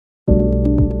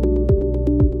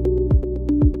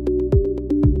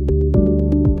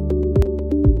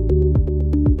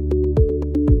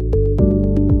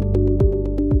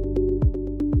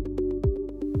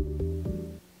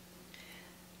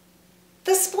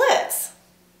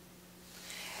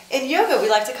In yoga, we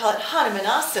like to call it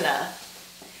Hanumanasana,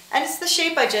 and it's the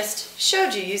shape I just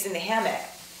showed you using the hammock.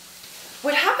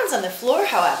 What happens on the floor,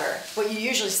 however, what you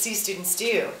usually see students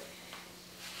do,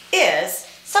 is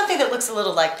something that looks a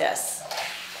little like this.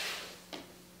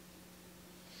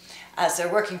 As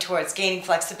they're working towards gaining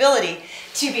flexibility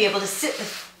to be able to sit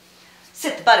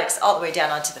the buttocks all the way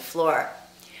down onto the floor.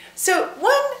 So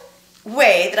one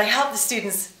way that I help the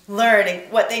students learn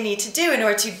what they need to do in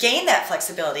order to gain that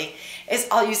flexibility is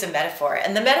I'll use a metaphor.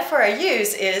 And the metaphor I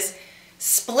use is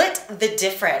split the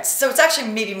difference. So it's actually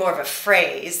maybe more of a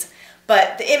phrase,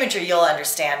 but the imagery you'll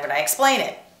understand when I explain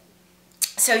it.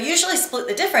 So usually split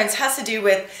the difference has to do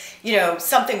with,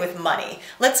 something with money.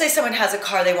 Let's say someone has a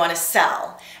car they want to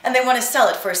sell, and they want to sell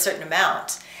it for a certain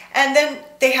amount. And then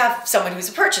they have someone who's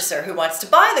a purchaser who wants to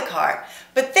buy the car,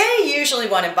 but they usually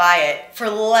want to buy it for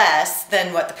less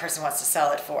than what the person wants to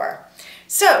sell it for.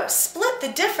 So split the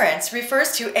difference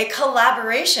refers to a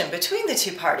collaboration between the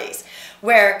two parties,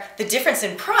 where the difference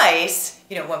in price,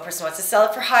 one person wants to sell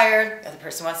it for higher, the other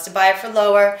person wants to buy it for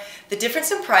lower. The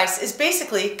difference in price is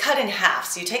basically cut in half.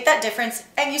 So you take that difference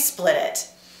and you split it.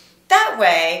 That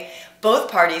way,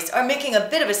 both parties are making a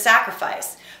bit of a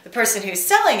sacrifice. The person who's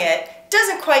selling it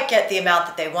doesn't quite get the amount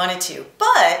that they wanted to,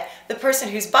 but the person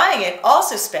who's buying it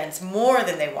also spends more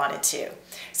than they wanted to.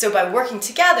 So by working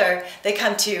together, they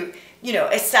come to,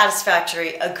 a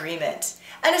satisfactory agreement.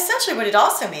 And essentially what it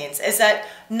also means is that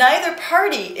neither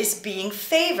party is being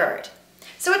favored.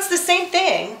 So it's the same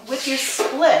thing with your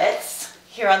splits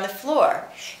here on the floor.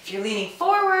 If you're leaning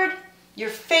forward, you're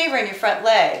favoring your front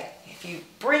leg. If you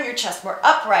bring your chest more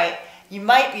upright, you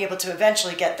might be able to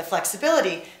eventually get the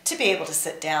flexibility to be able to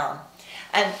sit down.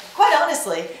 And quite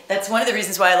honestly, that's one of the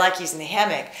reasons why I like using the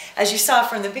hammock. As you saw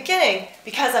from the beginning,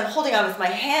 because I'm holding on with my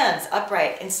hands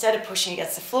upright instead of pushing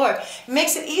against the floor, it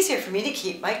makes it easier for me to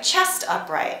keep my chest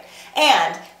upright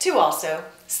and to also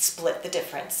split the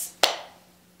difference.